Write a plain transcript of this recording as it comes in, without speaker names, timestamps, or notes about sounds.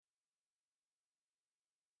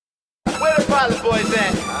Pilot Boys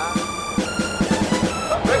at?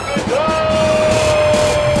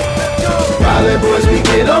 Pilot boys, we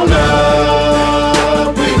get on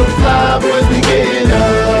up. We gon' fly, boys, we getting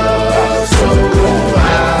up. So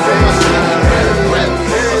high,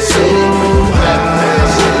 so high.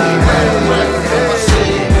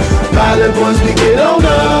 Pilot boys, we get on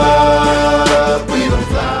up. We gon'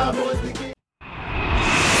 fly, boys, we get.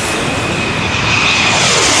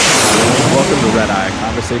 Welcome to REDEYE, a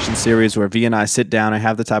conversation series where V and I sit down and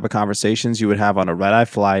have the type of conversations you would have on a red-eye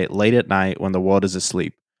flight late at night when the world is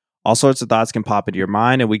asleep. All sorts of thoughts can pop into your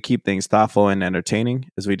mind, and we keep things thoughtful and entertaining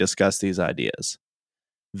as we discuss these ideas.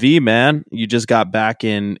 V, man, you just got back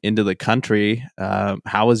into the country.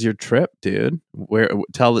 How was your trip, dude?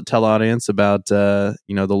 Tell the audience about the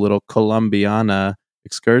little Colombiana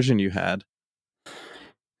excursion you had.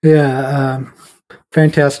 Yeah,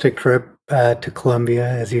 fantastic trip to Colombia.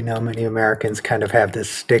 As you know, many Americans kind of have this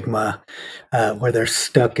stigma where they're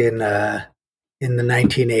stuck in the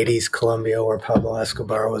 1980s Colombia, where Pablo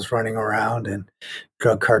Escobar was running around and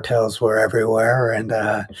drug cartels were everywhere. And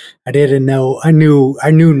I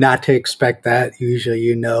knew not to expect that. Usually,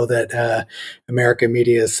 you know that American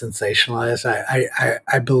media is sensationalized.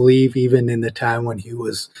 I believe even in the time when he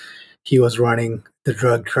was running the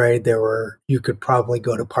drug trade, you could probably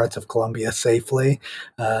go to parts of Colombia safely.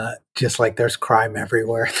 Just like there's crime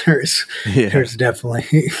everywhere. There's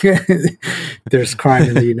definitely there's crime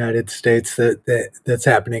in the United States that's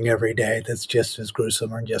happening every day. That's just as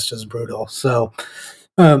gruesome or just as brutal. So,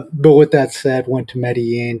 but with that said, went to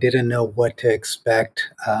Medellin. Didn't know what to expect.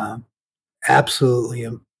 Absolutely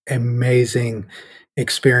amazing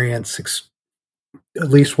experience. At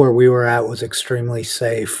least where we were at was extremely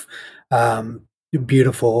safe.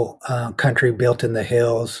 Beautiful country built in the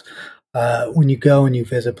hills. When you go and you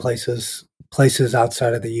visit places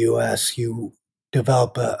outside of the U.S., you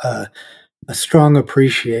develop a strong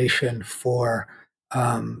appreciation for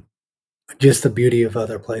just the beauty of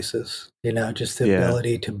other places. You know, just the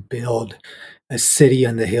ability to build a city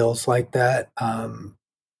on the hills like that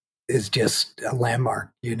is just a landmark.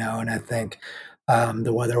 You know, and I think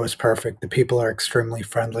the weather was perfect. The people are extremely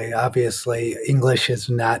friendly. Obviously, English is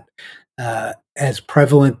not as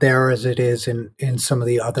prevalent there as it is in some of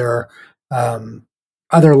the other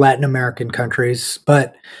Latin American countries.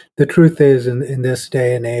 But the truth is, in this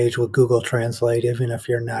day and age with Google Translate, even if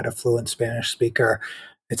you're not a fluent Spanish speaker,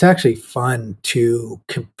 it's actually fun to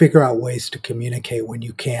figure out ways to communicate when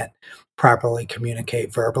you can't properly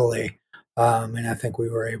communicate verbally. And I think we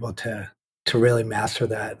were able to really master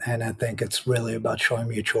that. And I think it's really about showing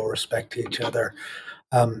mutual respect to each other.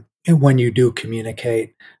 And when you do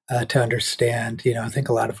communicate, to understand, I think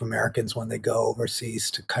a lot of Americans, when they go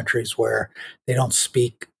overseas to countries where they don't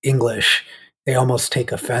speak English, they almost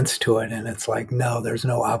take offense to it. And it's like, no, there's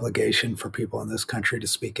no obligation for people in this country to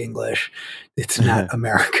speak English. It's not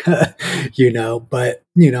America, but,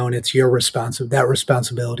 and it's your responsibility. That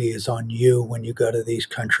responsibility is on you when you go to these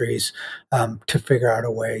countries to figure out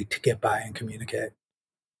a way to get by and communicate.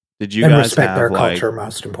 Did you and guys respect have their culture,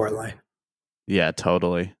 most importantly? Yeah,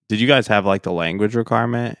 totally. Did you guys have like the language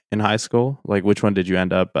requirement in high school? Like, which one did you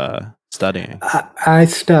end up studying? I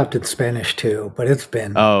stopped at Spanish too, but it's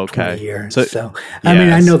been 20 years. So I mean,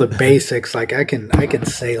 I know the basics. Like I can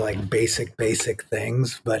say like basic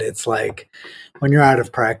things, but it's like when you're out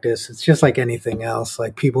of practice, it's just like anything else.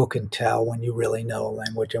 Like people can tell when you really know a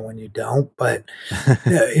language and when you don't. But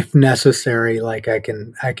if necessary, like I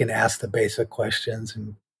can ask the basic questions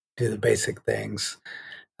and do the basic things.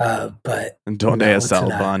 But Donde está el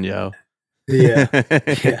baño? Yeah.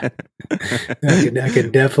 I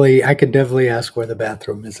could definitely ask where the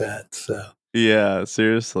bathroom is at. So yeah,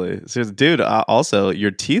 seriously, dude. Also, your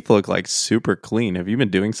teeth look like super clean. Have you been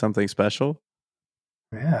doing something special?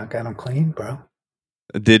 Yeah, I got them cleaned, bro.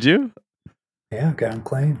 Did you? Yeah, I got them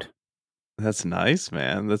cleaned. That's nice,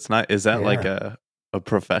 man. That's not. Is that like a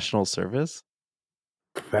professional service?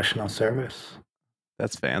 Professional service.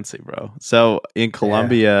 That's fancy, bro. So in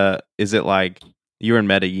Colombia, is it like you're in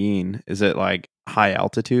Medellin? Is it like high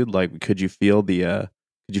altitude? Like, could you feel the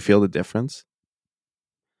difference?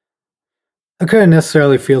 I couldn't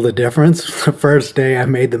necessarily feel the difference. The first day I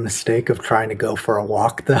made the mistake of trying to go for a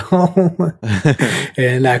walk though.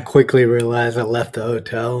 And I quickly realized I left the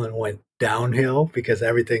hotel and went downhill because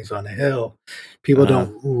everything's on a hill. People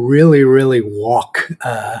don't really walk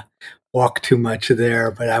too much there,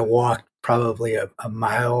 but I walked probably a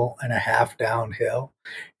mile and a half downhill,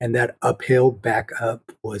 and that uphill back up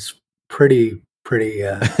was pretty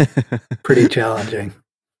challenging.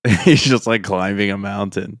 He's just like climbing a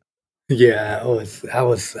mountain. Yeah, I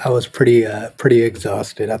was pretty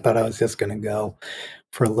exhausted. I thought I was just gonna go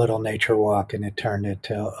for a little nature walk, and it turned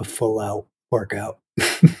into a full out workout.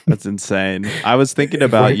 That's insane. I was thinking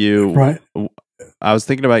about Right, you. right. I was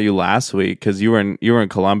thinking about you last week because you were in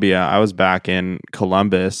Colombia. I was back in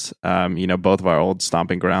Columbus. Both of our old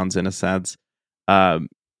stomping grounds in a sense. Um,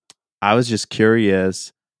 I was just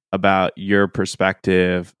curious about your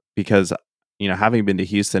perspective because having been to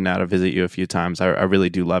Houston now to visit you a few times, I really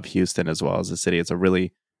do love Houston as well as a city. It's a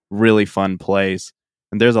really really fun place,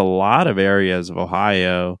 and there's a lot of areas of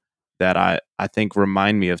Ohio that I think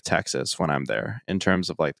remind me of Texas when I'm there in terms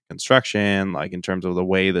of like construction, like in terms of the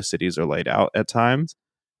way the cities are laid out at times.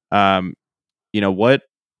 Um, you know what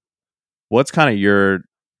what's kind of your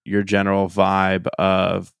general vibe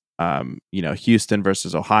of Houston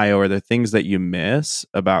versus Ohio? Are there things that you miss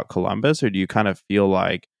about Columbus, or do you kind of feel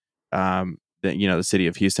like that the city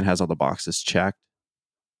of Houston has all the boxes checked?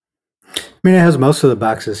 I mean, it has most of the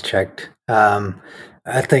boxes checked.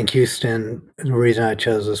 I think Houston, the reason I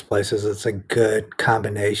chose this place is it's a good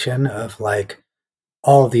combination of like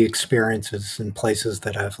all of the experiences and places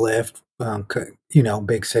that I've lived,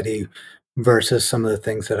 big city versus some of the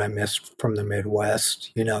things that I missed from the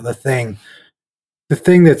Midwest. The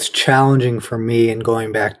thing that's challenging for me in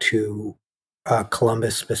going back to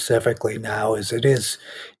Columbus specifically now it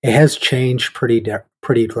has changed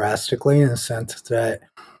pretty drastically in the sense that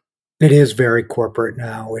it is very corporate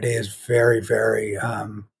now. It is very, very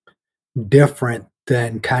different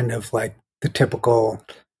than kind of like the typical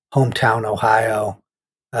hometown Ohio,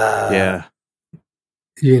 uh, Yeah,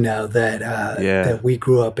 that yeah, we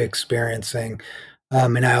grew up experiencing.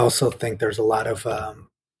 And I also think there's a lot of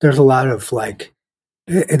like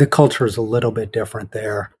the culture is a little bit different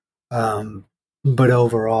there. Um, but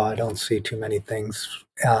overall, I don't see too many things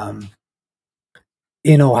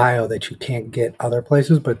in Ohio that you can't get other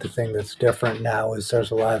places. But the thing that's different now is there's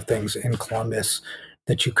a lot of things in Columbus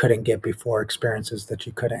that you couldn't get before, experiences that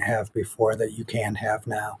you couldn't have before that you can have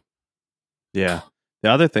now. yeah. The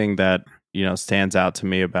other thing that stands out to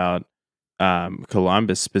me about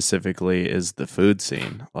Columbus specifically is the food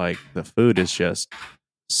scene. Like the food is just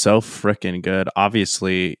so freaking good.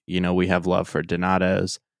 Obviously, we have love for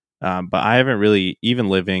Donatos, but I haven't really, even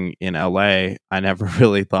living in LA, I never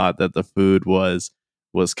really thought that the food was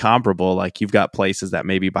comparable. Like you've got places that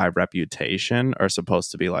maybe by reputation are supposed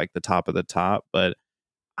to be like the top of the top, but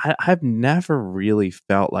I've never really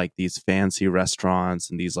felt like these fancy restaurants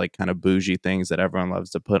and these like kind of bougie things that everyone loves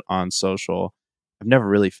to put on social. I've never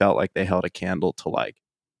really felt like they held a candle to like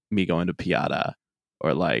me going to Piata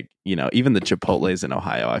or like, even the Chipotle's in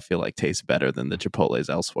Ohio, I feel like tastes better than the Chipotle's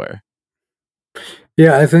elsewhere.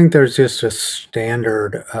 Yeah, I think there's just a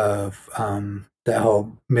standard of the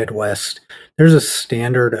whole Midwest. There's a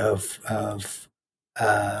standard of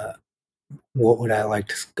uh, what would I like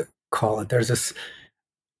to call it? There's this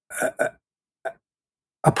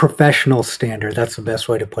a professional standard. That's the best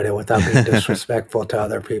way to put it without being disrespectful to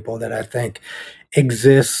other people that I think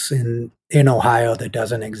exists in Ohio that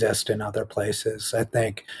doesn't exist in other places. I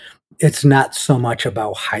think it's not so much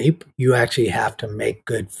about hype. You actually have to make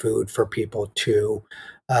good food for people to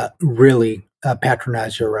really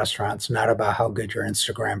patronize your restaurants. Not about how good your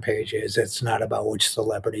Instagram page is. It's not about which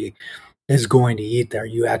celebrity is going to eat there.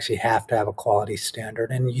 You actually have to have a quality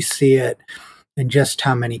standard, and you see it in just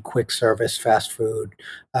how many quick service fast food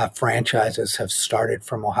franchises have started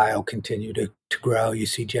from Ohio, continue to grow. You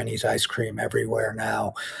see Jenny's ice cream everywhere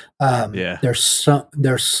now. Yeah.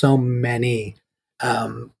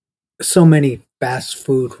 Um, so many fast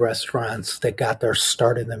food restaurants that got their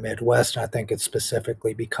start in the Midwest. And I think it's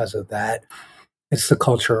specifically because of that. It's the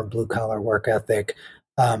culture of blue collar work ethic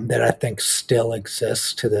that I think still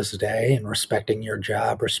exists to this day, and respecting your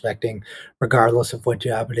job, respecting, regardless of what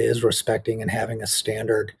job it is, respecting and having a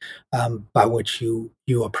standard by which you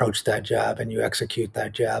approach that job and you execute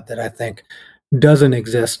that job that I think doesn't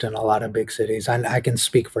exist in a lot of big cities. I can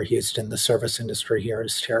speak for Houston. The service industry here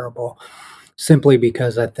is terrible simply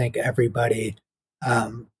because I think everybody,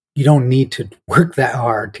 you don't need to work that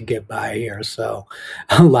hard to get by here. So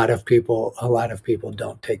a lot of people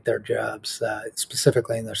don't take their jobs,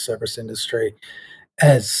 specifically in the service industry,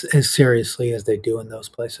 as seriously as they do in those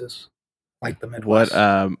places like the What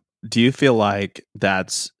Midwest. do you feel like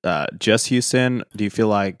that's just Houston? Do you feel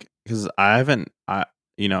like because I haven't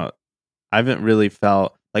really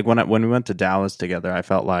felt like when we went to Dallas together, I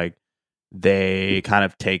felt like they kind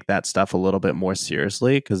of take that stuff a little bit more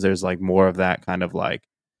seriously because there's like more of that kind of like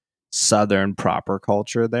Southern proper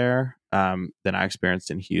culture there than I experienced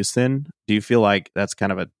in Houston. Do you feel like that's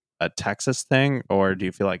kind of a Texas thing, or do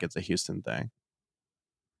you feel like it's a Houston thing?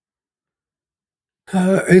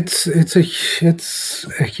 It's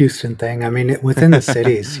a Houston thing. I mean, within the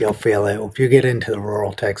cities, you'll feel it. If you get into the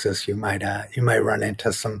rural Texas, you might run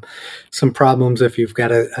into some problems if you've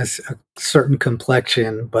got a certain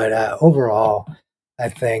complexion. But overall, I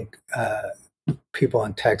think people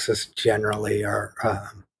in Texas generally are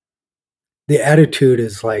the attitude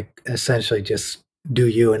is like essentially just do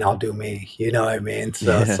you and I'll do me. You know what I mean?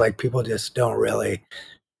 So it's Yeah. like people just don't really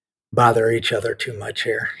bother each other too much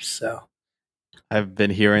here. So. I've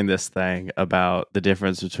been hearing this thing about the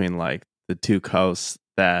difference between like the two coasts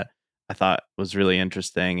that I thought was really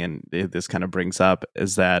interesting, and this kind of brings up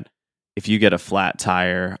is that if you get a flat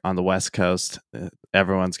tire on the West Coast,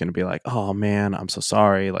 everyone's going to be like, "Oh man, I'm so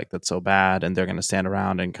sorry, like that's so bad," and they're going to stand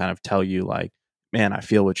around and kind of tell you like, "Man, I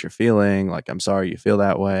feel what you're feeling. Like I'm sorry you feel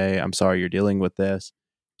that way. I'm sorry you're dealing with this."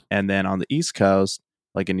 And then on the East Coast,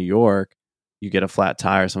 like in New York, you get a flat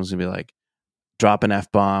tire, someone's going to be like, dropping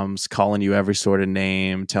F bombs, calling you every sort of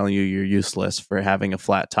name, telling you you're useless for having a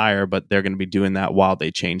flat tire, but they're going to be doing that while they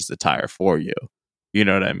change the tire for you. You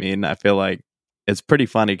know what I mean? I feel like it's pretty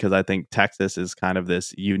funny because I think Texas is kind of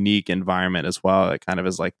this unique environment as well. It kind of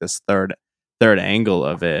is like this third angle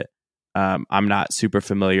of it. I'm not super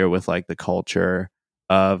familiar with like the culture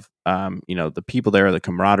of the people there, the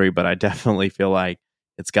camaraderie, but I definitely feel like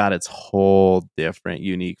it's got its whole different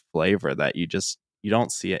unique flavor that you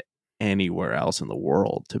don't see it anywhere else in the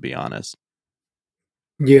world, to be honest.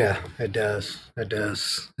 Yeah, it does. It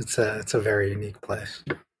does. It's a very unique place.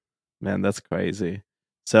 Man, that's crazy.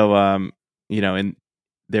 So, and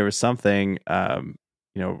there was something, I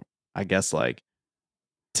guess like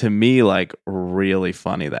to me, like really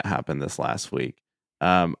funny that happened this last week.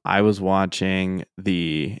 I was watching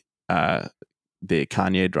the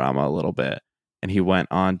Kanye drama a little bit, and he went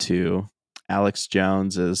on to Alex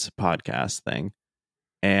Jones's podcast thing,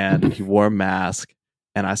 and he wore a mask,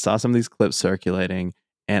 and I saw some of these clips circulating,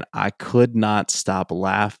 and I could not stop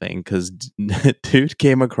laughing because dude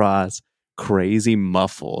came across crazy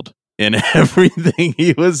muffled in everything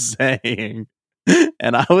he was saying.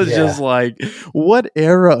 And I was just Yeah. like, what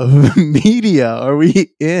era of media are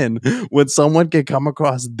we in when someone can come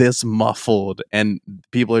across this muffled and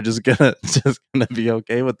people are just gonna be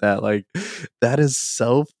okay with that? Like, that is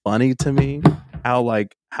so funny to me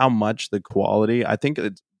how much the quality, I think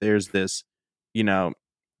there's this, you know,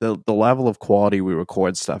 the level of quality we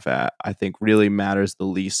record stuff at, I think really matters the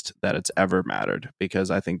least that it's ever mattered, because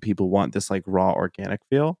I think people want this like raw organic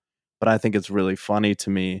feel. But I think it's really funny to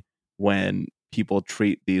me when people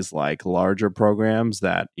treat these like larger programs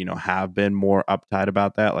that, have been more uptight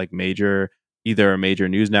about that, like either a major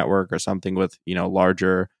news network or something with,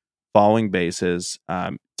 larger following bases.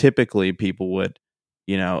 Typically people would,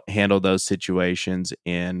 handle those situations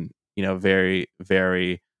in, very,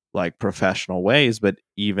 very like professional ways. But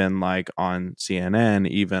even like on CNN,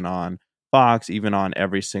 even on Fox, even on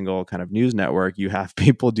every single kind of news network, you have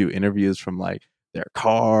people do interviews from like their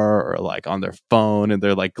car or like on their phone, and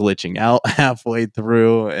they're like glitching out halfway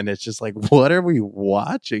through, and it's just like, what are we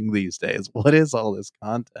watching these days? What is all this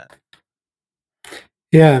content?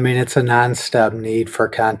 Yeah, I mean, it's a nonstop need for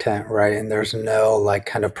content, right? And there's no like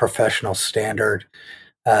kind of professional standard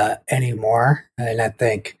anymore. And I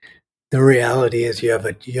think the reality is you have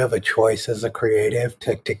a choice as a creative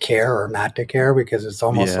to care or not to care, because it's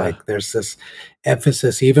almost Yeah. like there's this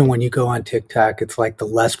emphasis. Even when you go on TikTok, it's like the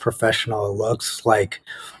less professional it looks, like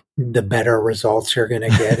the better results you're going to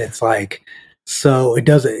get. It's like, so it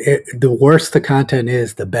doesn't, the worse the content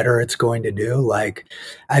is, the better it's going to do. Like,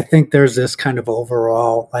 I think there's this kind of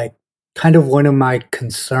overall, like, kind of one of my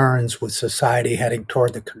concerns with society heading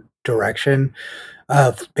toward the direction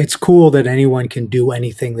of it's cool that anyone can do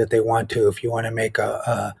anything that they want to. If you want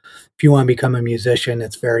to if you want to become a musician,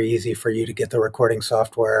 it's very easy for you to get the recording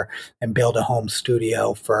software and build a home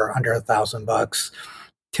studio for under $1,000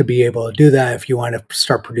 to be able to do that. If you want to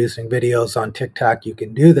start producing videos on TikTok, you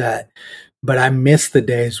can do that. But I miss the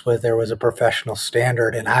days where there was a professional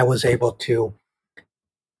standard and I was able to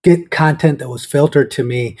get content that was filtered to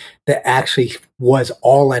me that actually was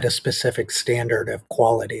all at a specific standard of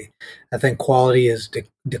quality. I think quality is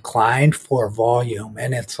declined for volume.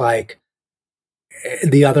 And it's like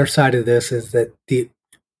the other side of this is that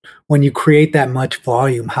when you create that much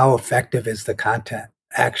volume, how effective is the content?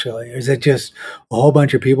 Actually, is it just a whole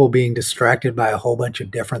bunch of people being distracted by a whole bunch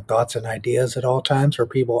of different thoughts and ideas at all times, or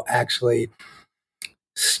people actually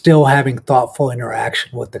still having thoughtful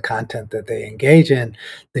interaction with the content that they engage in?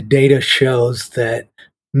 The data shows that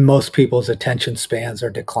most people's attention spans are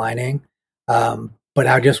declining. But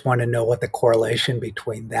I just want to know what the correlation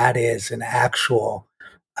between that is and actual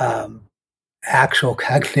um, actual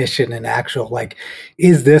cognition and actual, like,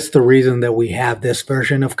 is this the reason that we have this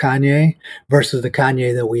version of Kanye versus the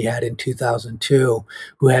Kanye that we had in 2002,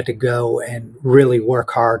 who had to go and really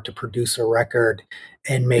work hard to produce a record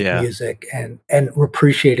and make Yeah. music and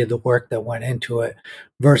appreciated the work that went into it,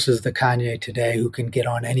 versus the Kanye today who can get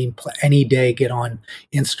on any day, get on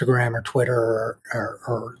Instagram or Twitter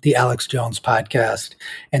or the Alex Jones podcast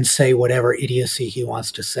and say whatever idiocy he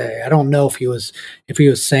wants to say. I don't know if he was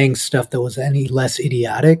saying stuff that was any less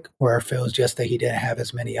idiotic, or if it was just that he didn't have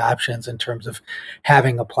as many options in terms of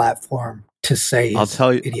having a platform to say I'll his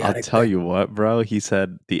tell you. I'll idiotic tell thing. you what, bro. He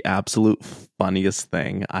said the absolute funniest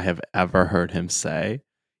thing I have ever heard him say.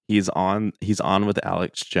 He's on. He's on with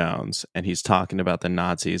Alex Jones, and he's talking about the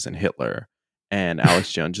Nazis and Hitler. And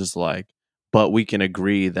Alex Jones is like, "But we can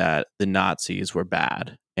agree that the Nazis were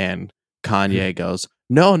bad." And Kanye goes,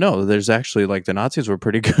 "No, no. There's actually like the Nazis were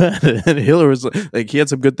pretty good, and Hitler was like he had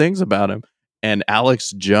some good things about him." And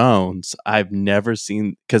Alex Jones, I've never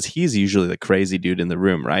seen, because he's usually the crazy dude in the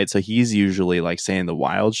room, right? So he's usually like saying the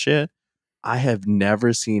wild shit. I have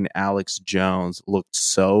never seen Alex Jones look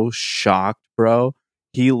so shocked, bro.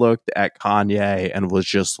 He looked at Kanye and was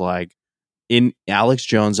just like, in Alex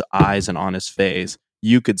Jones' eyes and on his face,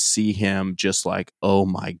 you could see him just like, oh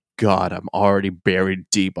my God, I'm already buried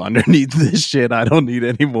deep underneath this shit. I don't need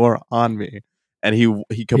any more on me. And he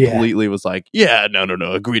Yeah. completely was like, yeah, no,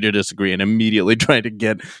 agree to disagree, and immediately tried to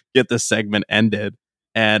get the segment ended.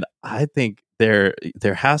 And I think there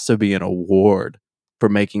has to be an award for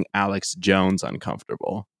making Alex Jones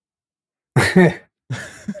uncomfortable.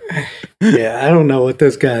 Yeah, I don't know what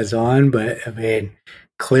this guy's on, but I mean,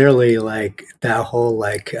 clearly, like that whole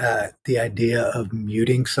the idea of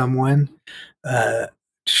muting someone uh,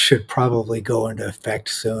 should probably go into effect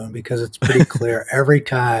soon, because it's pretty clear every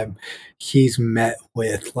time he's met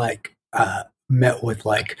with like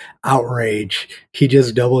outrage, he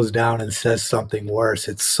just doubles down and says something worse.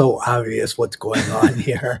 It's so obvious what's going on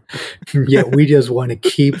here, yet we just want to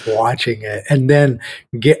keep watching it and then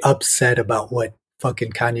get upset about what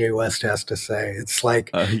fucking Kanye West has to say. It's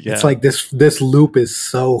like Yeah. this loop is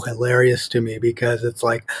so hilarious to me, because it's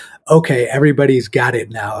like, okay, everybody's got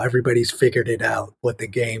it now. Everybody's figured it out what the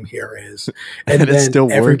game here is. And And it then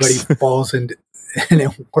still everybody works. falls into and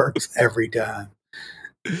it works every time.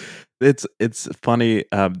 It's funny.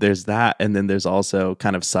 There's that, and then there's also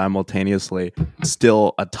kind of simultaneously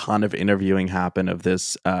still a ton of interviewing happen of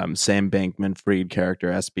this Sam Bankman-Fried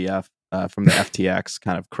character SBF from the FTX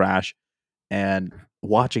kind of crash, and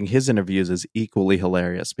watching his interviews is equally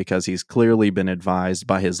hilarious because he's clearly been advised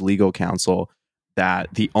by his legal counsel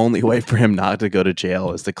that the only way for him not to go to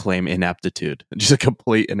jail is to claim ineptitude, just a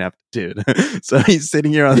complete ineptitude. So he's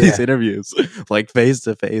sitting here on these Yeah. interviews, like face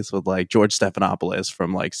to face with like George Stephanopoulos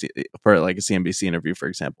from like for like a CNBC interview, for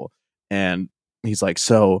example, and he's like,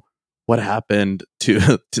 "So, what happened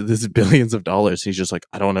to this billions of dollars?" He's just like,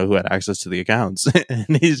 "I don't know who had access to the accounts,"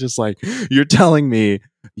 and he's just like, "You're telling me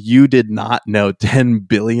you did not know $10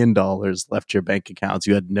 billion left your bank accounts?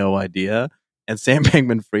 You had no idea?" And Sam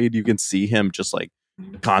Bankman-Fried, you can see him just like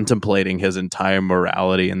contemplating his entire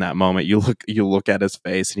morality in that moment. You look at his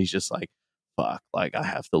face, and he's just like, "Fuck! Like I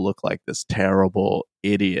have to look like this terrible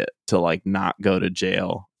idiot to like not go to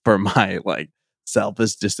jail for my like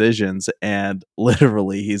selfish decisions." And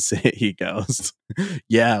literally, he goes,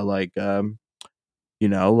 "Yeah, like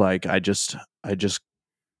like I just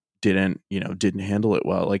didn't handle it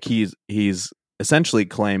well." Like he's essentially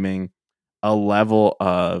claiming a level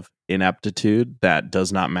of ineptitude that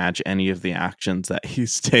does not match any of the actions that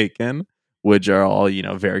he's taken, which are all,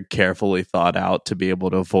 very carefully thought out to be able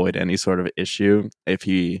to avoid any sort of issue if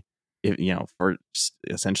for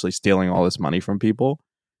essentially stealing all this money from people.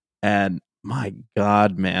 And my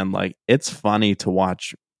God, man, like it's funny to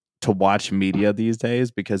watch media these days,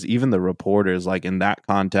 because even the reporters, like in that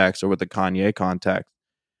context or with the Kanye context,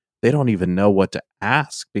 they don't even know what to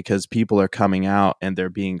ask, because people are coming out and they're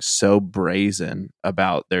being so brazen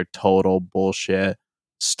about their total bullshit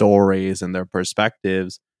stories and their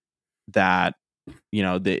perspectives that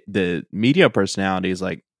the media personalities,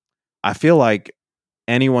 like, I feel like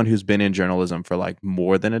anyone who's been in journalism for like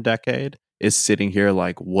more than a decade is sitting here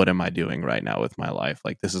like, what am I doing right now with my life?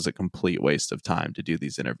 Like, this is a complete waste of time to do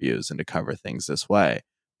these interviews and to cover things this way.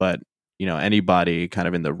 But anybody kind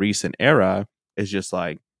of in the recent era is just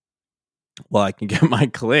like, well, I can get my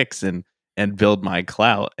clicks and build my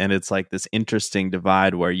clout. And it's like this interesting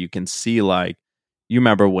divide where you can see, like, you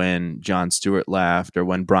remember when Jon Stewart left, or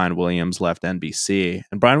when Brian Williams left NBC.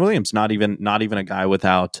 And Brian Williams, not even a guy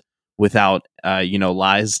without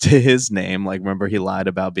lies to his name. Like, remember he lied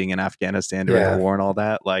about being in Afghanistan during the Yeah. war and all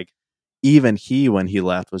that. Like, even he, when he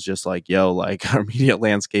left, was just like, yo, like our media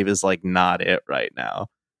landscape is like not it right now.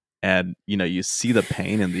 And, you see the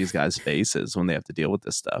pain in these guys' faces when they have to deal with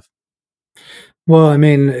this stuff. Well, I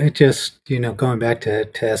mean, it just, going back to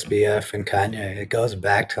SBF and Kanye, it goes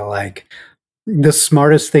back to like the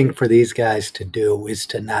smartest thing for these guys to do is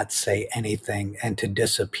to not say anything and to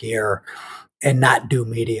disappear and not do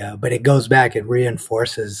media. But it goes back, it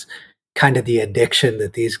reinforces kind of the addiction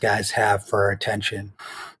that these guys have for attention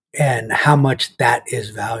and how much that is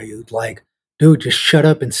valued. Like, dude, just shut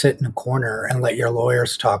up and sit in a corner and let your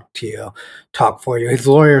lawyers talk for you. His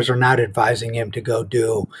lawyers are not advising him to go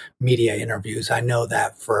do media interviews. I know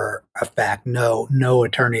that for a fact. No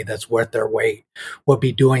attorney that's worth their weight would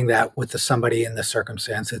be doing that with somebody in this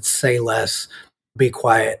circumstance. It's say less, be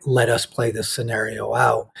quiet, let us play this scenario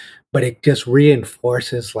out. But it just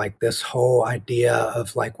reinforces like this whole idea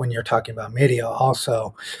of like when you're talking about media,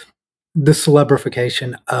 also the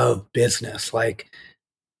celebrification of business. Like,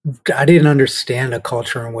 I didn't understand a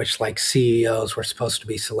culture in which like CEOs were supposed to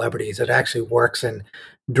be celebrities. It actually works in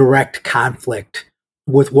direct conflict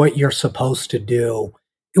with what you're supposed to do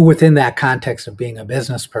within that context of being a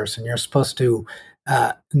business person. You're supposed to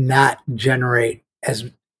not generate as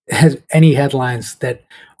any headlines that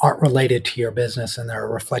aren't related to your business and they're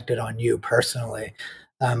reflected on you personally.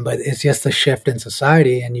 But it's just a shift in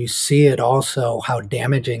society, and you see it also how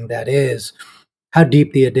damaging that is, how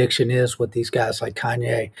deep the addiction is with these guys like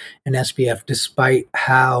Kanye and SBF, despite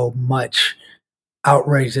how much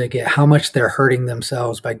outrage they get, how much they're hurting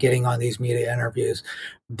themselves by getting on these media interviews.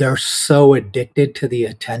 They're so addicted to the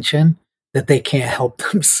attention that they can't help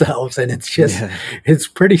themselves. And it's just, it's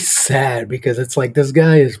pretty sad because it's like this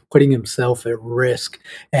guy is putting himself at risk,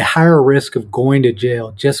 at higher risk of going to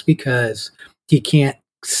jail just because he can't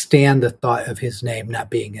stand the thought of his name not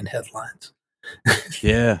being in headlines.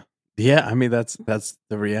 Yeah. Yeah. I mean, that's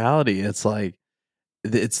the reality. It's like,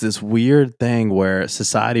 it's this weird thing where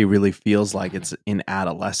society really feels like it's in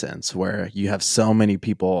adolescence, where you have so many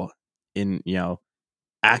people in,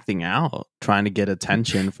 acting out, trying to get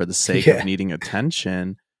attention for the sake of needing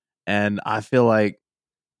attention. And I feel like,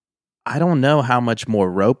 I don't know how much more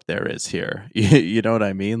rope there is here. You know what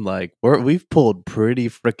I mean? Like we've pulled pretty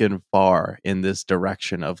freaking far in this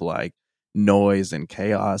direction of like noise and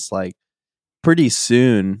chaos. Like pretty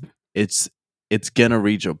soon it's gonna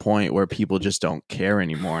reach a point where people just don't care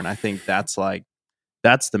anymore. And I think that's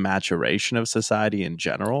the maturation of society in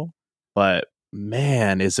general. But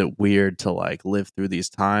man, is it weird to like live through these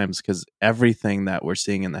times, because everything that we're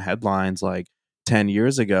seeing in the headlines like 10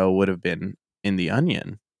 years ago would have been in the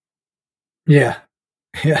Onion. Yeah.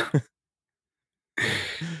 Yeah.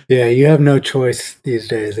 Yeah. You have no choice these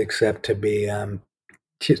days except to be,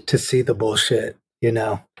 to see the bullshit, and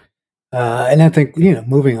I think,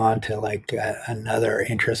 moving on to like another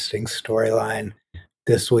interesting storyline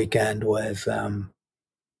this weekend was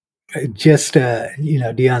just,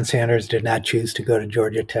 Deion Sanders did not choose to go to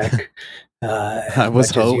Georgia Tech. I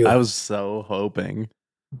was so hoping.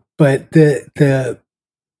 But the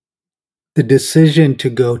decision to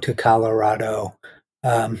go to Colorado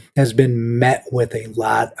has been met with a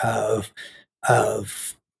lot of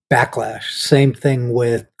backlash. Same thing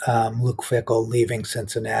with Luke Fickell leaving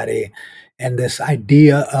Cincinnati, and this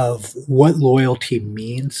idea of what loyalty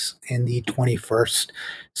means in the 21st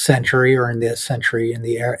century, or in this century, in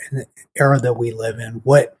the era that we live in.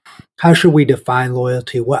 How should we define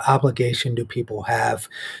loyalty? What obligation do people have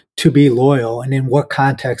to be loyal, and in what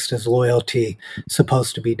context is loyalty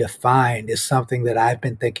supposed to be defined? Is something that I've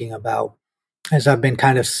been thinking about as I've been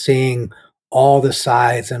kind of seeing all the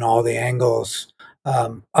sides and all the angles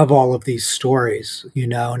of all of these stories,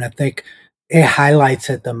 and I think it highlights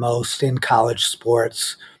it the most in college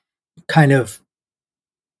sports, kind of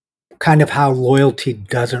how loyalty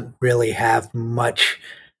doesn't really have much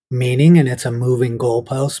meaning, and it's a moving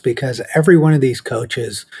goalpost, because every one of these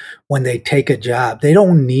coaches, when they take a job, they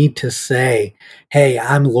don't need to say, hey,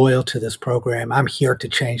 I'm loyal to this program, I'm here to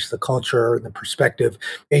change the culture and the perspective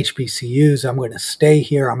HBCUs, I'm going to stay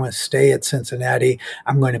here, I'm going to stay at Cincinnati,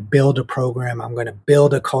 I'm going to build a program, I'm going to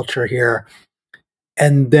build a culture here.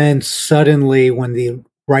 And then suddenly, when the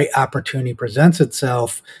right opportunity presents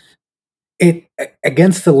itself, it,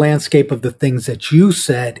 against the landscape of the things that you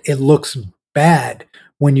said, it looks bad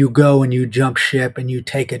when you go and you jump ship and you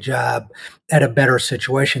take a job at a better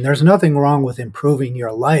situation. There's nothing wrong with improving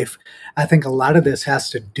your life. I think a lot of this has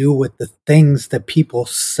to do with the things that people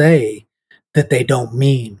say that they don't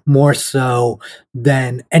mean, more so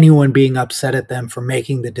than anyone being upset at them for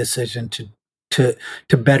making the decision to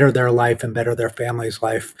better their life and better their family's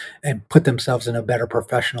life and put themselves in a better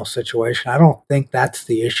professional situation. I don't think that's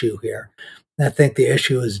the issue here. And I think the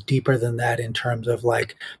issue is deeper than that in terms of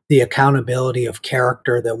like the accountability of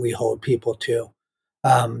character that we hold people to,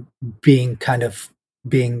 um, being kind of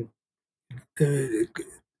being uh,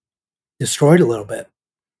 destroyed a little bit.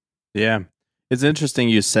 Yeah. It's interesting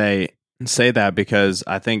you say that because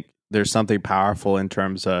I think there's something powerful in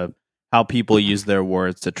terms of how people use their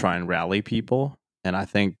words to try and rally people. And I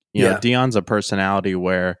think, Yeah. Dion's a personality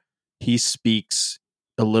where he speaks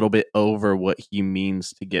a little bit over what he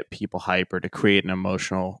means to get people hyper, to create an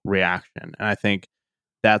emotional reaction. And I think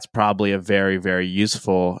that's probably a very, very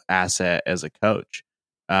useful asset as a coach.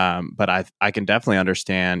 But I can definitely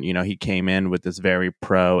understand, he came in with this very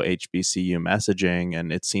pro HBCU messaging,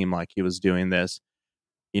 and it seemed like he was doing this,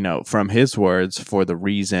 from his words, for the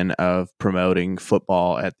reason of promoting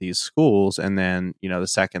football at these schools. And then, the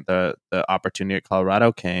second the opportunity at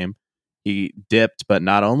Colorado came, he dipped. But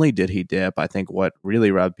not only did he dip, I think what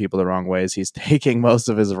really rubbed people the wrong way is he's taking most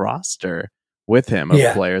of his roster with him of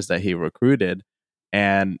Yeah. players that he recruited.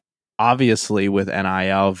 And obviously with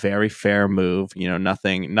NIL, very fair move,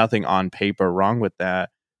 nothing on paper wrong with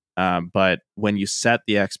that. But when you set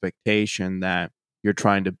the expectation that you're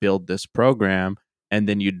trying to build this program, and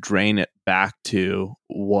then you drain it back to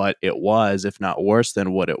what it was, if not worse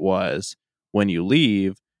than what it was when you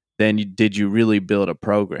leave, then did you really build a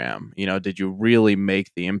program? Did you really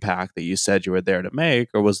make the impact that you said you were there to make?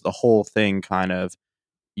 Or was the whole thing kind of,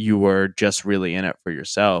 you were just really in it for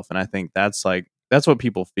yourself? And I think that's what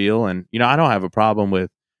people feel. And, I don't have a problem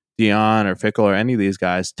with Dion or Fickle or any of these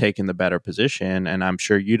guys taking the better position. And I'm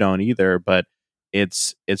sure you don't either, but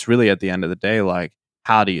it's really at the end of the day, like,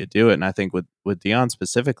 how do you do it? And I think with Dion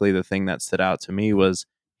specifically, the thing that stood out to me was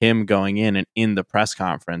him going in and in the press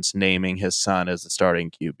conference naming his son as the starting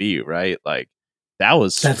QB, right? Like, that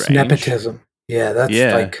was That's strange. nepotism. Yeah, that's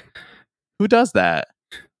Yeah. like, Who does that?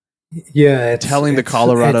 yeah, Telling the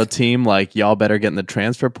Colorado team, like, y'all better get in the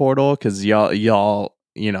transfer portal because y'all,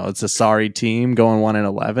 it's a sorry team going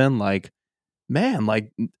 1-11. Like, man,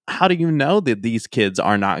 like, how do you know that these kids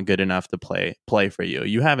are not good enough to play for you?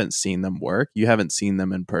 You haven't seen them work. You haven't seen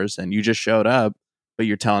them in person. You just showed up, but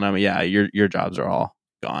you're telling them, yeah, your jobs are all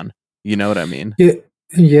gone. You know what I mean? Yeah,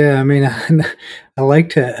 yeah. I mean, I like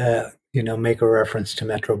to make a reference to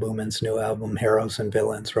Metro Boomin's new album, Heroes and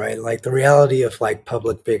Villains. Right, like the reality of like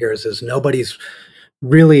public figures is nobody's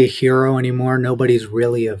really a hero anymore. Nobody's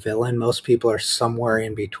really a villain. Most people are somewhere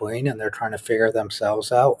in between, and they're trying to figure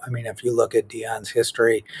themselves out. I mean, if you look at Dion's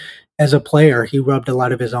history as a player, he rubbed a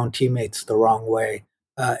lot of his own teammates the wrong way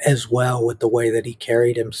as well with the way that he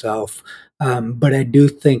carried himself. But I do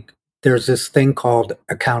think there's this thing called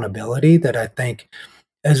accountability that I think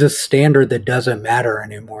is a standard that doesn't matter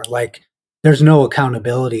anymore. Like there's no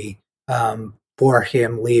accountability for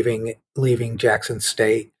him leaving Jackson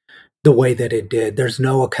State the way that it did. There's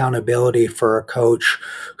no accountability for a coach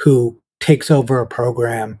who takes over a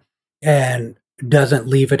program and doesn't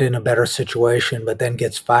leave it in a better situation, but then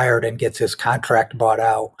gets fired and gets his contract bought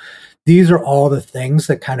out. These are all the things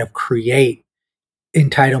that kind of create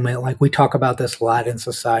entitlement. Like we talk about this a lot in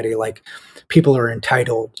society, like people are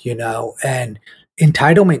entitled, and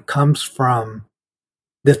entitlement comes from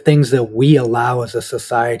the things that we allow as a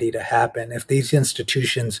society to happen. If these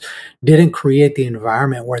institutions didn't create the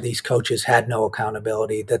environment where these coaches had no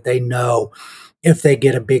accountability, that they know if they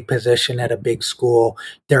get a big position at a big school,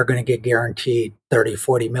 they're going to get guaranteed 30,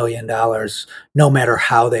 $40 million, no matter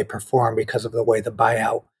how they perform because of the way the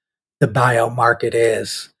buyout market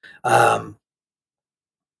is.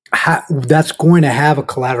 That's going to have a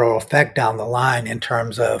collateral effect down the line in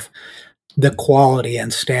terms of the quality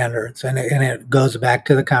and standards. And it goes back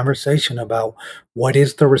to the conversation about what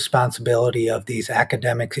is the responsibility of these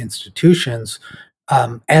academic institutions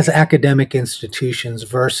as academic institutions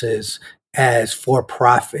versus as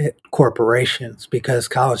for-profit corporations, because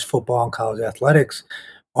college football and college athletics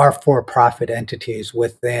are for-profit entities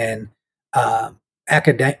within uh,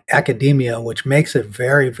 academia, which makes it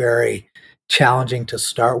very, very challenging to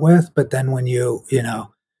start with. But then when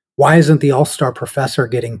why isn't the all-star professor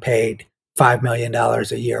getting paid $5 million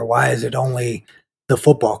a year? Why is it only the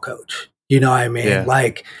football coach? You know what I mean? Yeah.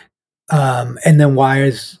 Like, and then why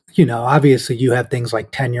is, obviously you have things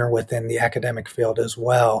like tenure within the academic field as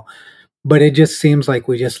well. But it just seems like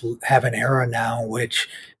we just have an era now in which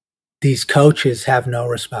these coaches have no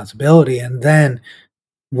responsibility. And then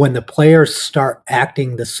when the players start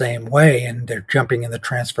acting the same way and they're jumping in the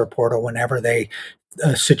transfer portal whenever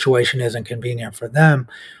a situation isn't convenient for them,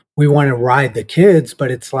 we want to ride the kids,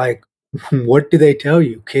 but it's like, what do they tell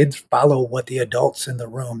you? Kids follow what the adults in the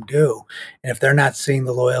room do. And if they're not seeing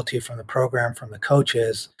the loyalty from the program, from the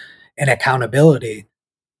coaches, and accountability,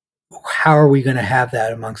 how are we going to have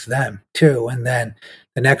that amongst them too? And then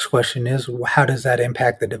the next question is, how does that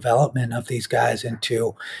impact the development of these guys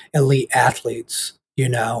into elite athletes?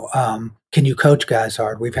 Can you coach guys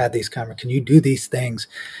hard? We've had these can you do these things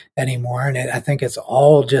anymore? And I think it's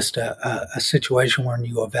all just a situation when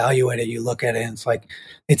you evaluate it, you look at it, and it's like,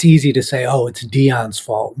 it's easy to say, oh, it's Dion's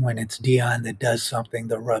fault when it's Dion that does something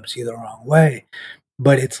that rubs you the wrong way.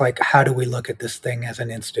 But it's like, how do we look at this thing as an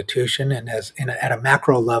institution, and at a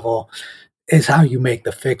macro level is how you make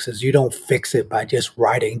the fixes. You don't fix it by just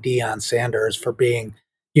writing Deion Sanders for being,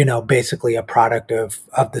 basically a product of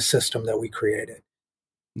the system that we created.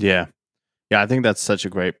 Yeah. Yeah, I think that's such a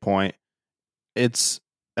great point. It's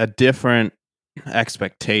a different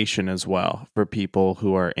expectation as well for people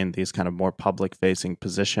who are in these kind of more public facing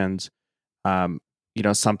positions.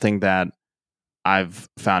 Something that I've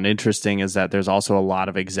found interesting is that there's also a lot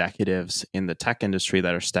of executives in the tech industry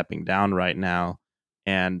that are stepping down right now,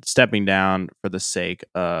 and stepping down for the sake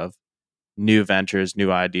of new ventures,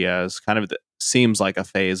 new ideas. Kind of seems like a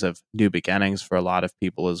phase of new beginnings for a lot of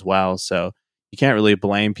people as well. So you can't really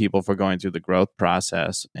blame people for going through the growth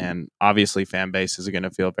process. And obviously fan bases are going to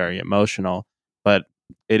feel very emotional, but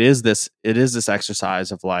it is this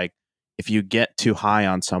exercise of like, if you get too high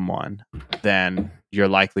on someone, then you're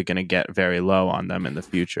likely going to get very low on them in the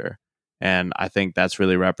future. And I think that's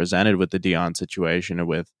really represented with the Dion situation, and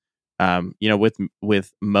with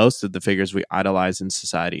with most of the figures we idolize in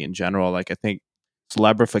society in general. Like, I think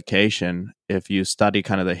celebrification, if you study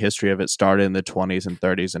kind of the history of it, started in the 20s and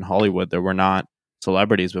 30s in Hollywood. There were not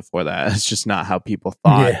celebrities before that. It's just not how people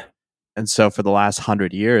thought. Yeah. And so for the last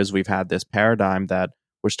 100 years, we've had this paradigm that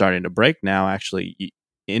we're starting to break now, actually,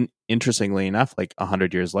 interestingly enough, like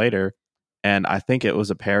 100 years later. And I think it was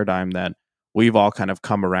a paradigm that we've all kind of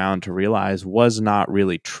come around to realize was not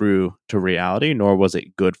really true to reality, nor was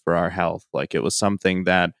it good for our health. Like, it was something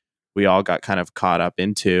that we all got kind of caught up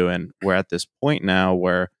into. And we're at this point now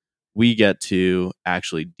where we get to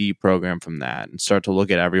actually deprogram from that and start to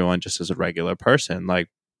look at everyone just as a regular person. Like,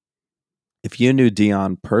 if you knew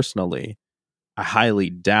Dion personally, I highly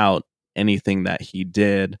doubt anything that he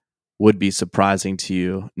did would be surprising to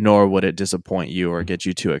you, nor would it disappoint you or get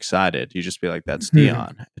you too excited. You just be like, that's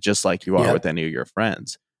Dion, just like you are with any of your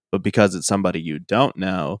friends. But because it's somebody you don't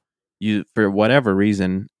know, you, for whatever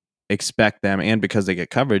reason, expect them, and because they get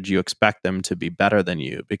coverage, you expect them to be better than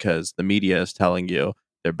you because the media is telling you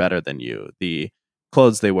they're better than you. The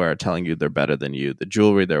clothes they wear are telling you they're better than you. The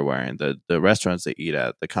jewelry they're wearing, the restaurants they eat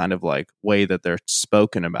at, the kind of like way that they're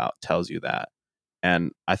spoken about tells you that.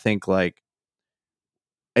 And I think like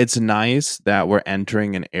it's nice that we're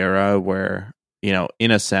entering an era where,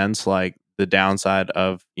 in a sense, like the downside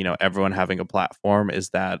of, everyone having a platform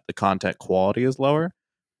is that the content quality is lower.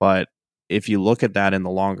 But if you look at that in the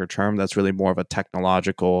longer term, that's really more of a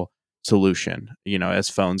technological solution. As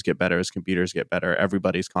phones get better, as computers get better,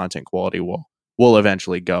 everybody's content quality will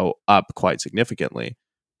eventually go up quite significantly.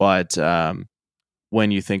 But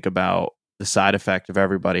when you think about the side effect of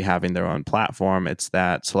everybody having their own platform, it's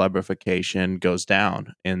that celebrification goes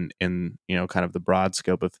down in kind of the broad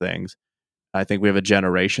scope of things. I think we have a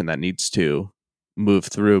generation that needs to move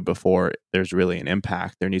through before there's really an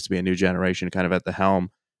impact. There needs to be a new generation kind of at the helm.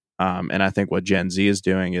 And I think what Gen Z is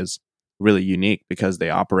doing is really unique because they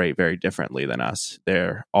operate very differently than us.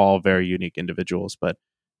 They're all very unique individuals, but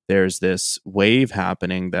there's this wave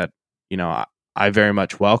happening that, I very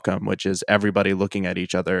much welcome, which is everybody looking at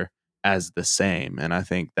each other as the same. And I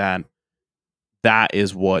think that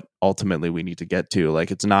is what ultimately we need to get to.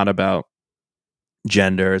 Like, it's not about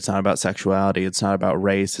gender, it's not about sexuality, it's not about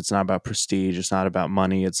race, it's not about prestige, it's not about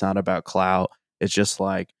money, it's not about clout. It's just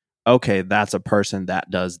like, okay, that's a person that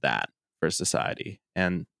does that for society.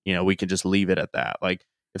 And, we can just leave it at that. Like,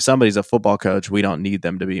 if somebody's a football coach, we don't need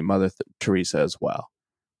them to be Mother Teresa as well,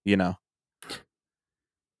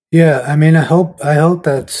 Yeah, I mean, I hope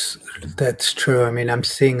that's true. I mean, I'm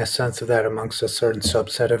seeing a sense of that amongst a certain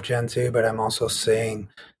subset of Gen Z, but I'm also seeing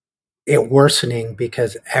it worsening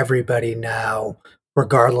because everybody now,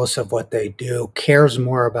 regardless of what they do, cares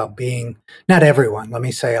more about being, not everyone, let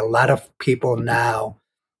me say, a lot of people now,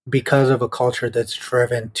 because of a culture that's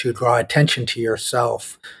driven to draw attention to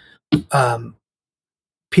yourself, um,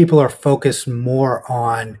 people are focused more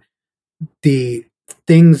on the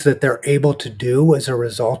things that they're able to do as a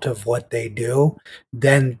result of what they do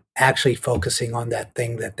than actually focusing on that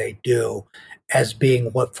thing that they do as being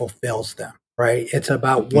what fulfills them, right? It's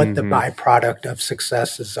about what the byproduct of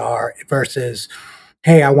successes are versus,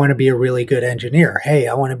 hey, I want to be a really good engineer. Hey,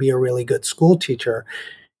 I want to be a really good school teacher.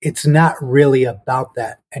 It's not really about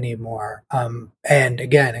that anymore. And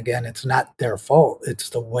again, it's not their fault. It's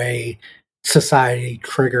the way society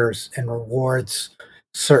triggers and rewards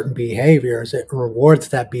certain behaviors, it rewards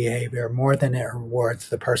that behavior more than it rewards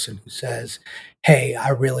the person who says, hey, I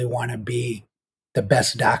really want to be the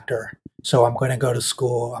best doctor. So I'm going to go to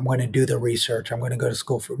school. I'm going to do the research. I'm going to go to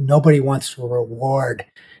school. Nobody wants to reward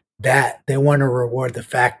that. They want to reward the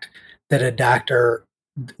fact that a doctor,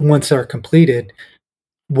 once they're completed,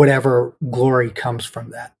 whatever glory comes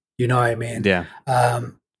from that. You know what I mean? Yeah.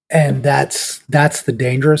 And that's the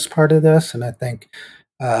dangerous part of this. And I think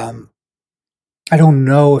um, I don't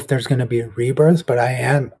know if there's going to be a rebirth, but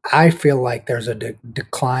I feel like there's a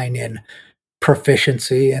decline in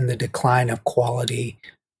proficiency and the decline of a quality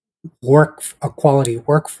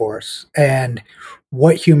workforce. And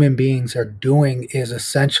what human beings are doing is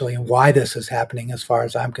essentially, and why this is happening, as far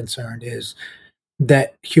as I'm concerned, is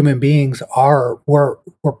that human beings we're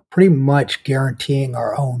pretty much guaranteeing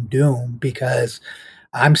our own doom, because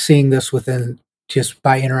I'm seeing this within, just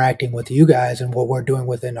by interacting with you guys and what we're doing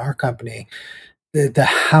within our company, the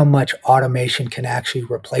how much automation can actually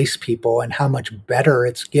replace people and how much better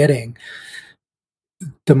it's getting.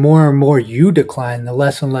 The more and more you decline, the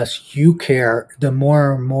less and less you care, the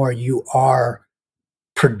more and more you are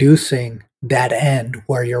producing that end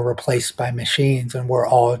where you're replaced by machines, and we're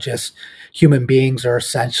all just human beings are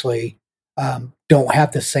essentially don't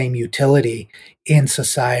have the same utility in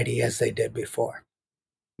society as they did before.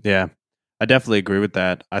 Yeah, I definitely agree with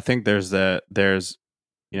that. I think I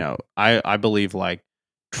believe like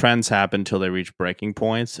trends happen till they reach breaking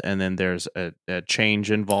points, and then there's a change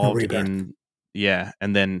involved Rebirth.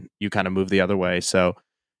 and then you kind of move the other way. So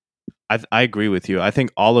I agree with you. I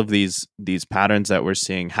think all of these patterns that we're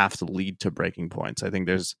seeing have to lead to breaking points. I think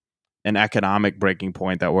there's an economic breaking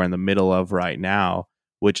point that we're in the middle of right now,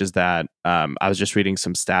 which is that I was just reading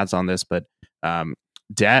some stats on this, but um,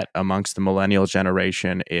 debt amongst the millennial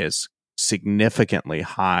generation is significantly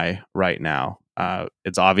high right now.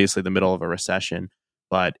 It's obviously the middle of a recession,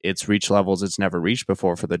 but it's reached levels it's never reached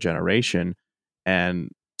before for the generation. And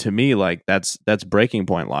to me, like that's breaking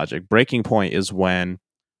point logic. Breaking point is when,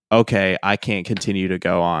 okay, I can't continue to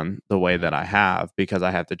go on the way that I have because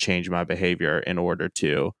I have to change my behavior in order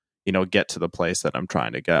to, get to the place that I'm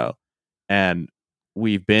trying to go. And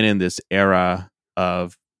we've been in this era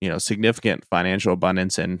of, significant financial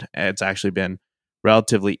abundance, and it's actually been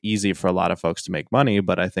relatively easy for a lot of folks to make money.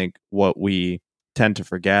 But I think what we tend to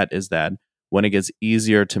forget is that when it gets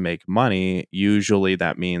easier to make money, usually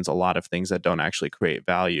that means a lot of things that don't actually create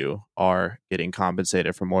value are getting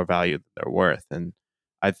compensated for more value than they're worth. And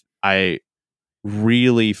I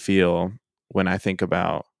really feel, when I think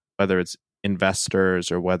about whether it's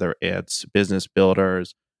investors or whether it's business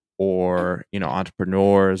builders or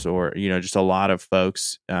entrepreneurs or just a lot of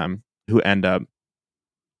folks who end up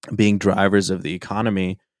being drivers of the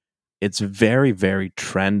economy, it's very, very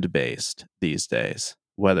trend based these days.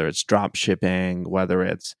 Whether it's drop shipping, whether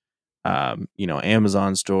it's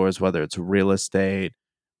Amazon stores, whether it's real estate,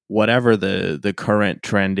 whatever the current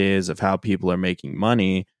trend is of how people are making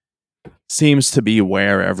money, seems to be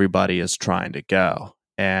where everybody is trying to go.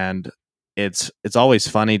 And it's always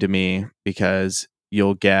funny to me because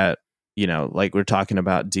you'll get, like we're talking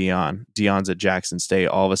about Dion's at Jackson State.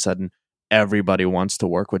 All of a sudden everybody wants to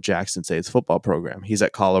work with Jackson State's football program. He's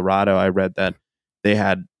at Colorado. I read that they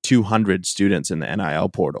had 200 students in the NIL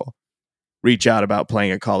portal reach out about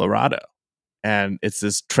playing at Colorado. And it's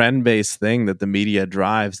this trend based thing that the media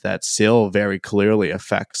drives that still very clearly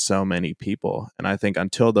affects so many people. And I think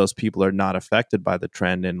until those people are not affected by the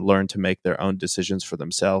trend and learn to make their own decisions for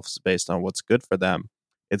themselves based on what's good for them,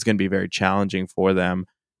 it's going to be very challenging for them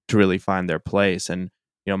to really find their place. And,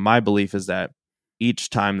 my belief is that each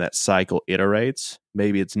time that cycle iterates,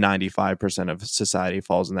 maybe it's 95% of society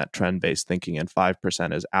falls in that trend based thinking and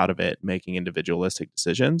 5% is out of it, making individualistic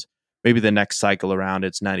decisions. Maybe the next cycle around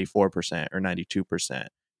it's 94% or 92%,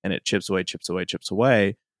 and it chips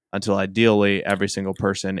away until ideally every single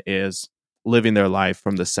person is living their life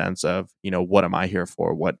from the sense of, what am I here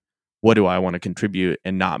for? What do I want to contribute,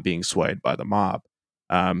 and not being swayed by the mob.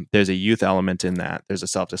 There's a youth element in that. There's a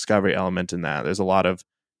self-discovery element in that. There's a lot of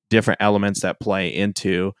different elements that play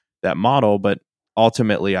into that model. But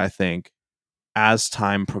ultimately, I think as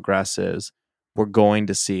time progresses, we're going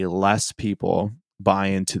to see less people buy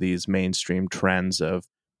into these mainstream trends of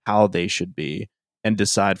how they should be and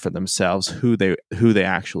decide for themselves who they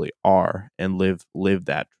actually are and live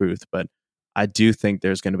that truth. But I do think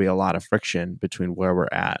there's going to be a lot of friction between where we're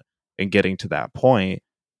at and getting to that point.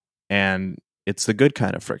 And it's the good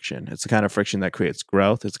kind of friction. It's the kind of friction that creates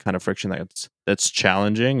growth. It's the kind of friction that's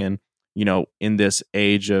challenging. And in this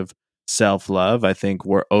age of self-love, I think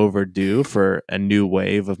we're overdue for a new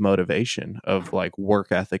wave of motivation, of like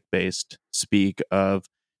work ethic based speak, of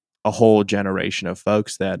a whole generation of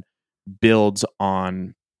folks that builds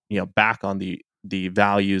on, back on the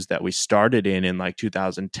values that we started in like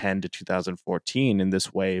 2010 to 2014, in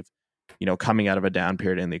this wave, coming out of a down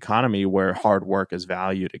period in the economy where hard work is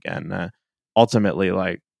valued again. Ultimately,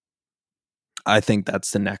 like, I think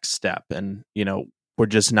that's the next step. And, we're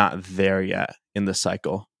just not there yet in the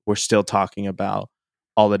cycle. We're still talking about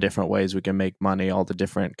all the different ways we can make money, all the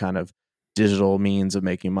different kind of digital means of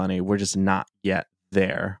making money. We're just not yet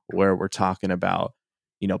there where we're talking about,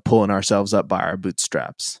 pulling ourselves up by our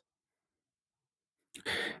bootstraps.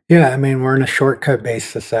 Yeah, I mean, we're in a shortcut based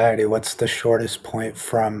society. What's the shortest point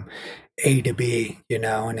from A to B,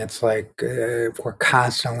 And it's like we're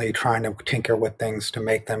constantly trying to tinker with things to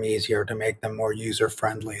make them easier, to make them more user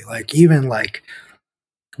friendly. Like, even like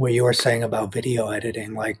what you were saying about video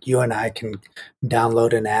editing, like you and I can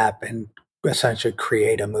download an app and essentially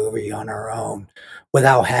create a movie on our own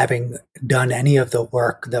without having done any of the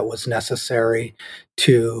work that was necessary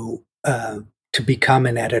to become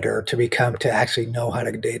an editor, to actually know how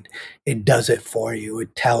to do it. It does it for you.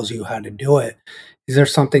 It tells you how to do it. Is there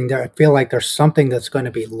something there? I feel like there's something that's going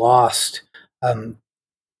to be lost um,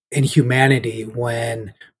 in humanity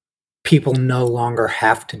when people no longer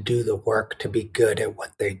have to do the work to be good at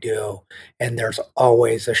what they do, and there's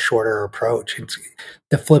always a shorter approach.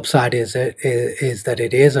 The flip side is that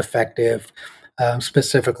it is effective,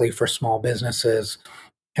 specifically for small businesses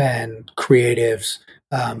and creatives,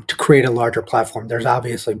 to create a larger platform. There's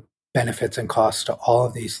obviously benefits and costs to all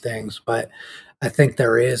of these things, but I think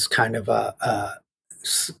there is kind of a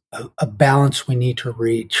balance we need to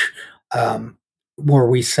reach, where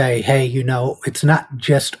we say, hey, it's not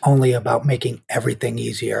just only about making everything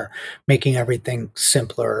easier, making everything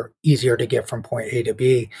simpler, easier to get from point A to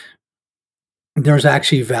B. There's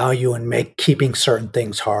actually value in keeping certain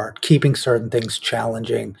things hard, keeping certain things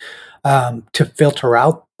challenging, to filter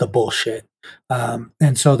out the bullshit,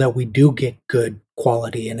 and so that we do get good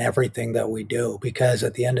quality in everything that we do. Because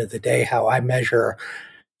at the end of the day, how I measure,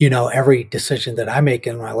 every decision that I make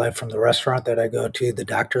in my life, from the restaurant that I go to, the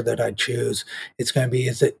doctor that I choose, it's going to be,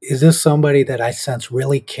 is this somebody that I sense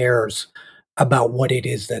really cares about what it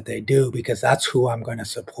is that they do? Because that's who I'm going to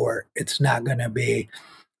support. It's not going to be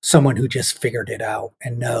someone who just figured it out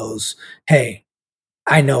and knows, hey,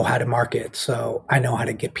 I know how to market, so I know how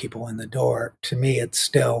to get people in the door. To me, it's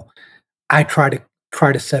still, I try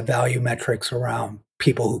to set value metrics around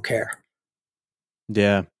people who care.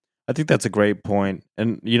 Yeah, I think that's a great point.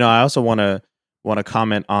 And, I also want to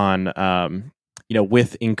comment on,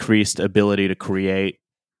 with increased ability to create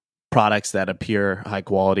products that appear high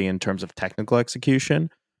quality in terms of technical execution,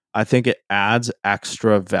 I think it adds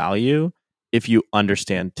extra value if you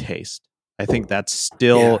understand taste. I think that's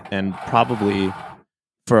still, Yeah. and probably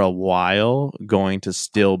for a while, going to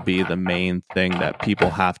still be the main thing that people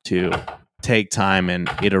have to take time and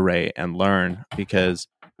iterate and learn, because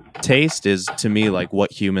taste is, to me, like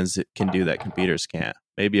what humans can do that computers can't.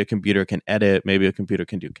 Maybe a computer can edit, maybe a computer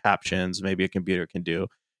can do captions, maybe a computer can do,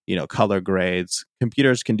 color grades.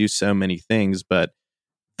 Computers can do so many things, but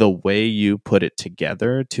the way you put it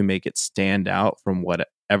together to make it stand out from what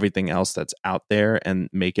everything else that's out there and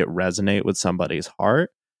make it resonate with somebody's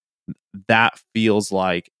heart, that feels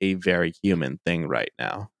like a very human thing right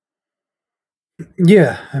now.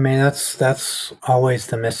 Yeah, I mean, that's always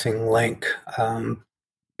the missing link.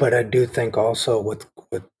 But I do think also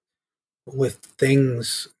with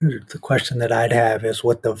things, the question that I'd have is,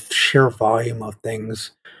 what the sheer volume of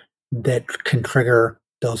things that can trigger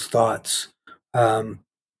those thoughts. Um,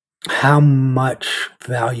 how much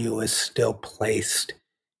value is still placed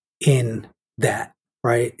in that,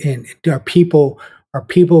 right? And are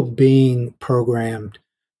people being programmed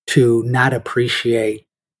to not appreciate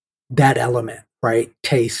that element, right?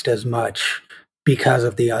 Taste as much because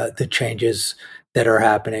of the changes that are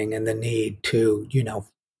happening and the need to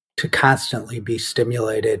constantly be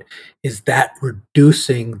stimulated. Is that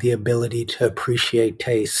reducing the ability to appreciate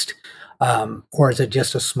taste, or is it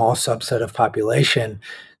just a small subset of population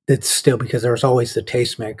that's still, because there's always the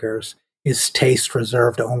tastemakers? Is taste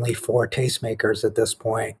reserved only for tastemakers at this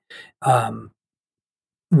point? Um,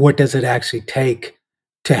 what does it actually take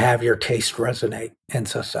to have your taste resonate in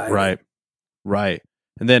society? Right. Right.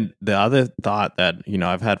 And then the other thought that,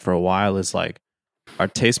 I've had for a while is like, are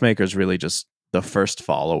tastemakers really just the first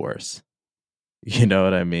followers? You know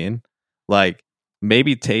what I mean? Like,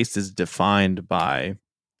 maybe taste is defined by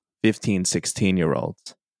 15,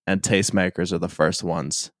 16-year-olds, and tastemakers are the first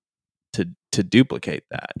ones to duplicate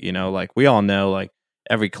that. Like, we all know, like,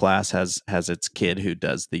 every class has its kid who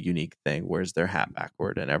does the unique thing, wears their hat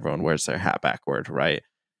backward, and everyone wears their hat backward, right?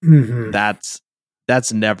 Hmm.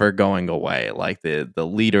 That's never going away. Like the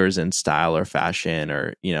leaders in style or fashion,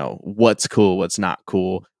 or what's cool, what's not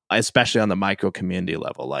cool, especially on the micro community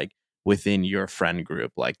level, like within your friend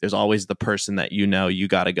group. Like there's always the person that you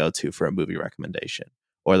got to go to for a movie recommendation,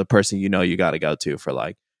 or the person you got to go to for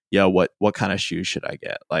like, yo, what kind of shoes should I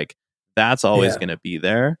get? Like that's always Yeah. going to be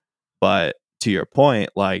there. But to your point,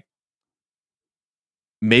 like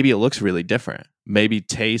maybe it looks really different. Maybe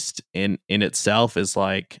taste in itself is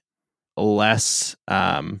like less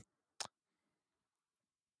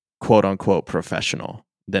quote unquote professional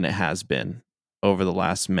than it has been over the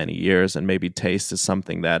last many years. And maybe taste is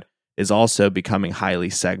something that is also becoming highly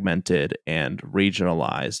segmented and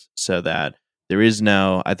regionalized, so that there is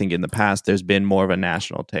no, I think in the past there's been more of a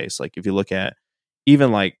national taste. Like if you look at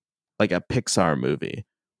even like a Pixar movie,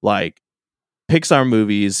 like Pixar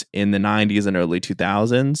movies in the 90s and early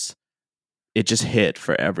 2000s, it just hit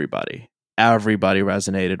for everybody. Everybody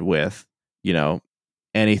resonated with,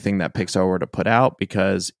 anything that Pixar were to put out,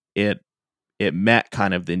 because it met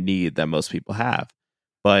kind of the need that most people have.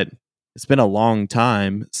 But it's been a long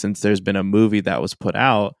time since there's been a movie that was put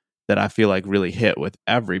out that I feel like really hit with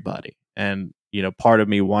everybody. And, part of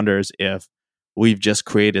me wonders if we've just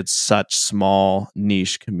created such small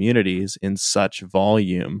niche communities in such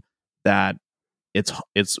volume that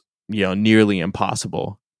it's nearly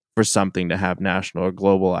impossible for something to have national or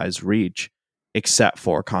globalized reach, except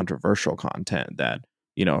for controversial content that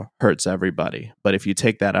hurts everybody. But if you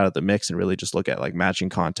take that out of the mix and really just look at like matching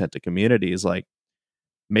content to communities, like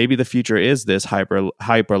maybe the future is this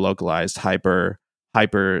hyper localized, hyper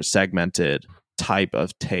segmented type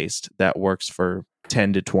of taste that works for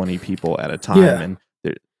 10 to 20 people at a time. Yeah. And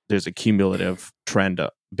there's a cumulative trend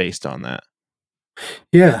based on that.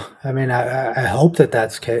 Yeah, I mean, I hope that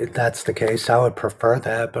that's the case. I would prefer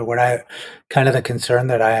that, but what I kind of the concern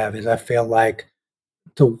that I have is I feel like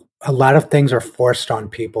a lot of things are forced on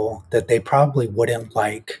people that they probably wouldn't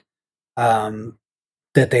like, um,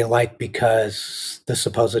 that they like because the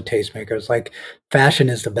supposed tastemakers. Like fashion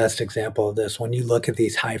is the best example of this. When you look at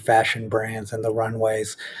these high fashion brands and the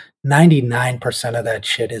runways, 99% of that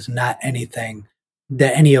shit is not anything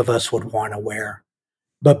that any of us would want to wear,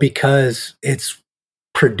 but because it's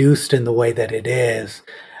produced in the way that it is,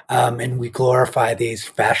 and we glorify these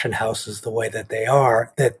fashion houses the way that they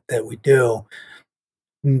are, that we do,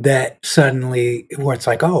 that suddenly where it's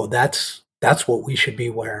like, oh, that's what we should be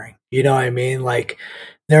wearing. You know what I mean? Like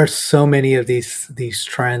there are so many of these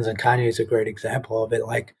trends, and Kanye is a great example of it.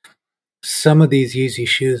 Like some of these Yeezy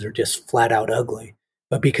shoes are just flat out ugly,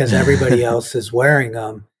 but because everybody else is wearing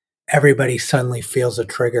them, everybody suddenly feels a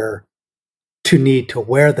trigger to need to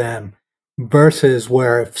wear them, versus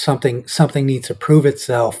where if something needs to prove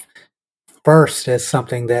itself first as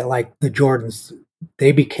something that, like the Jordans,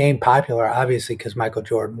 they became popular obviously because Michael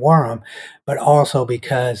Jordan wore them, but also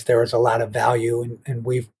because there was a lot of value, and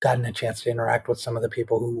we've gotten a chance to interact with some of the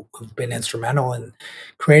people who've been instrumental in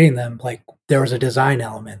creating them. Like there was a design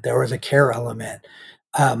element, there was a care element,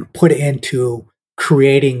 put into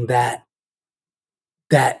creating that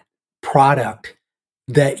product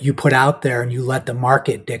that you put out there and you let the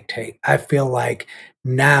market dictate. I feel like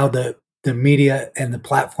now the media and the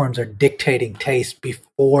platforms are dictating taste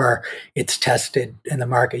before it's tested in the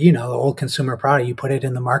market. You know, the old consumer product, you put it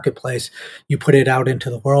in the marketplace, you put it out into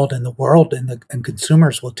the world, and and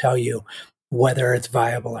consumers will tell you whether it's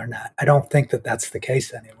viable or not. I don't think that that's the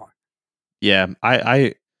case anymore. Yeah,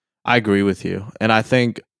 I agree with you. And I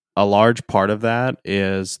think a large part of that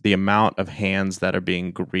is the amount of hands that are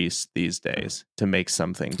being greased these days to make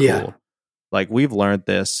something cool. Yeah. Like we've learned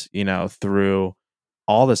this, through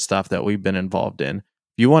all the stuff that we've been involved in. If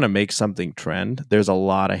you want to make something trend, there's a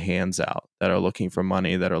lot of hands out that are looking for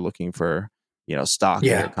money, that are looking for, stock in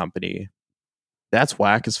your Yeah. company. That's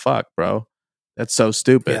whack as fuck, bro. That's so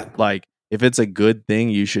stupid. Yeah. Like if it's a good thing,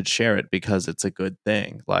 you should share it because it's a good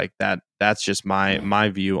thing. Like that's just my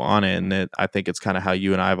view on it. And I think it's kind of how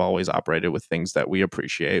you and I have always operated with things that we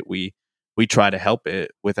appreciate. We try to help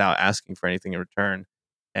it without asking for anything in return.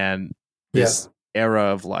 And Yeah. this era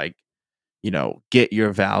of like, get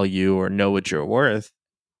your value or know what you're worth,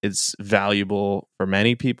 it's valuable for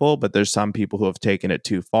many people, but there's some people who have taken it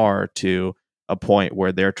too far to a point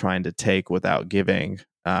where they're trying to take without giving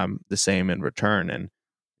the same in return. And,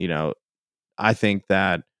 I think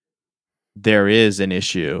that there is an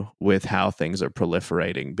issue with how things are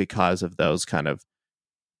proliferating because of those kind of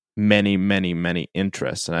many, many, many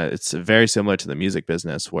interests. And it's very similar to the music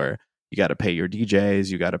business where you got to pay your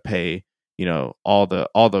DJs, you got to pay, all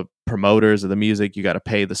the promoters of the music. You got to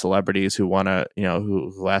pay the celebrities who want to,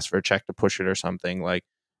 who ask for a check to push it or something, like,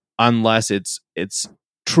 unless it's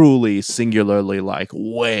truly singularly like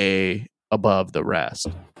way above the rest,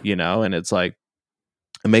 and it's like,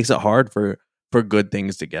 it makes it hard for good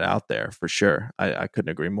things to get out there, for sure. I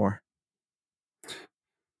couldn't agree more.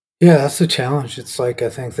 Yeah, that's the challenge. It's like, I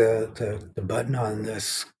think the button on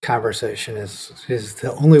this conversation is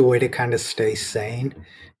the only way to kind of stay sane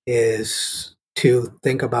is to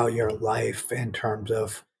think about your life in terms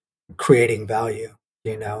of creating value,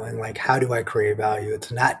 and like, how do I create value?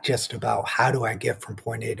 It's not just about how do I get from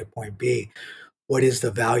point A to point B. What is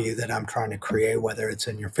the value that I'm trying to create, whether it's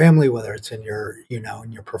in your family, whether it's in your,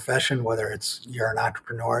 in your profession, whether it's you're an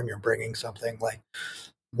entrepreneur and you're bringing something, like,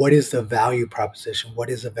 what is the value proposition? What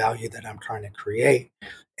is the value that I'm trying to create?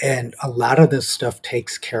 And a lot of this stuff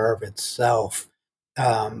takes care of itself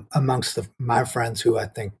amongst my friends who I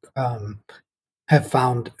think have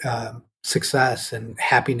found success and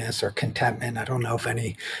happiness or contentment. I don't know if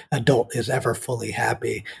any adult is ever fully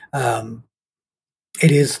happy.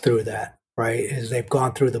 It is through that, right? Is they've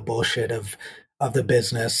gone through the bullshit of the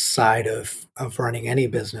business side of running any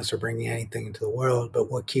business or bringing anything into the world, but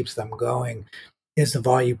what keeps them going is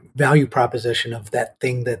the value proposition of that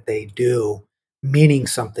thing that they do meaning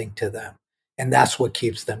something to them. And that's what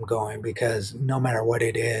keeps them going, because no matter what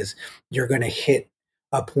it is, you're going to hit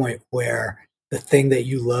a point where the thing that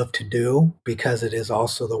you love to do, because it is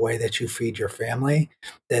also the way that you feed your family,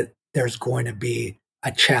 that there's going to be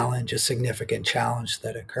a challenge, a significant challenge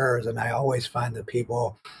that occurs. And I always find that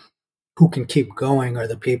people who can keep going are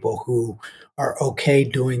the people who are okay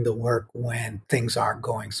doing the work when things aren't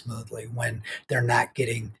going smoothly, when they're not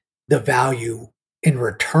getting the value in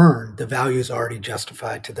return. The value is already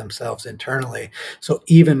justified to themselves internally. So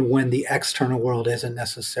even when the external world isn't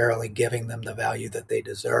necessarily giving them the value that they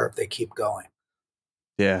deserve, they keep going.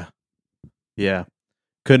 Yeah. Yeah.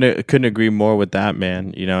 Couldn't agree more with that,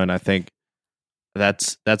 man. And I think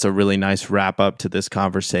that's a really nice wrap up to this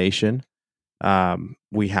conversation.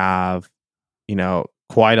 We have,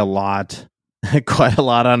 quite a lot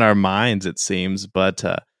on our minds, it seems, but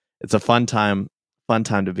it's a fun time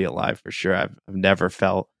to be alive, for sure. I've never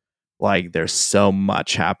felt like there's so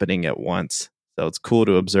much happening at once. So it's cool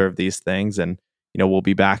to observe these things, and we'll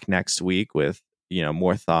be back next week with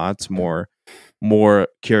more thoughts, more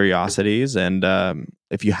curiosities, and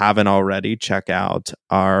if you haven't already, check out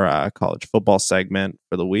our college football segment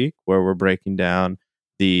for the week, where we're breaking down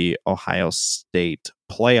the Ohio State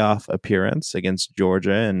playoff appearance against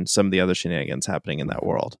Georgia and some of the other shenanigans happening in that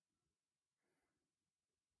world.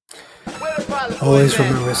 Always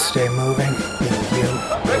remember, stay moving.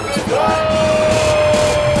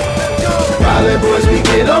 Valley boys, we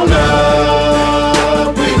get on up.